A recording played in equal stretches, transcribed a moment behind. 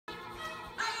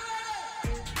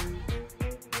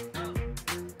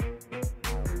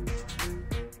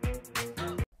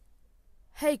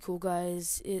Hey cool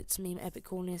guys, it's me, Epic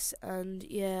Coolness, and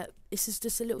yeah, this is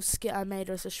just a little skit I made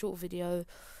as a short video.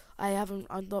 I'm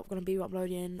not going to be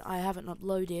uploading. I haven't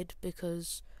uploaded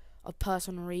because of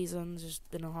personal reasons. It's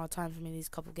been a hard time for me these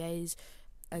couple days,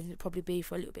 and it'll probably be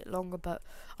for a little bit longer, but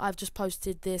I've just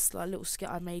posted this like little skit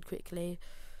I made quickly,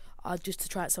 just to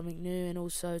try out something new, and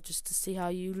also just to see how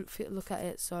you look at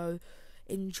it. So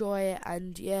enjoy it,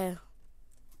 and yeah,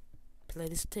 play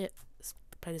this skit.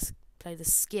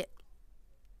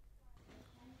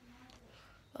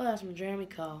 Oh, that's my Jeremy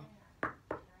car.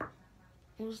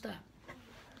 What was that?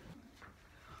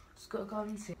 It's got a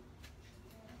garden seat.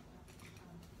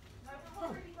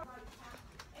 Oh.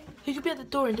 Who could be at the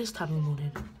door in this time of the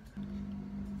morning?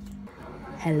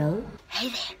 Hello? Hey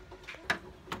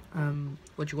there.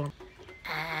 What do you want?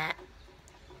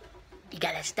 You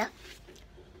got that stuff?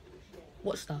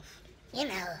 What stuff? You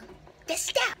know, this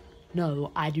stuff.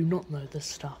 No, I do not know this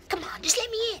stuff. Come on, just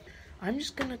let me in. I'm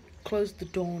just gonna close the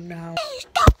door now. Hey,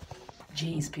 stop.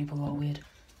 Jeez, people are weird.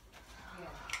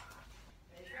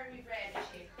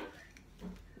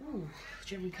 Ooh,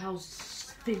 Jeremy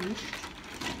Cow's food.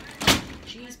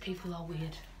 Jeez, people are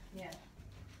weird. Yeah.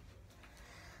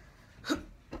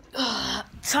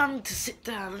 Time to sit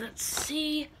down. Let's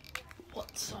see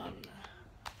what's on.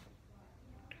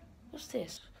 What's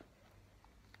this?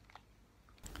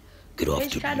 Good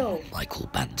afternoon, Michael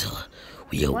Banter.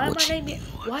 We are watching you.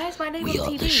 Why is my name We on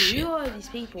are the TV? ship. Who are these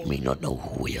people? You may not know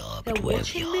who we are, but They're where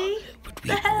watching we are. me? But we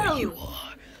The know where hell? you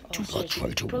are. Do Oh, not so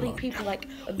try to probably run. people like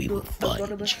We will find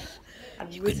Anonymous you.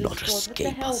 and You Wizard cannot Squad. What the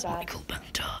escape hell, us, man? Michael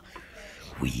Banter.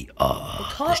 We are the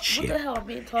What ship. the hell? I'm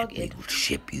being We targeted. will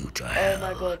ship you to Oh hell.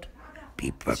 my god.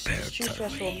 Be prepared It's too to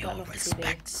stressful, pay I'm your cutting off the TV.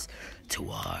 respects to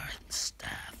our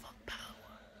staff of power.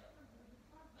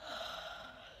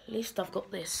 At least I've got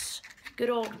this. Good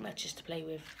old matches to play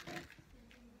with.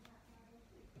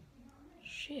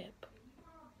 Ship.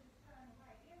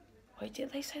 Wait,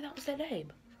 didn't they say that was their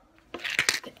name?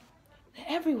 They're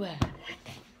everywhere.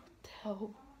 What the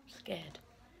hell? I'm scared.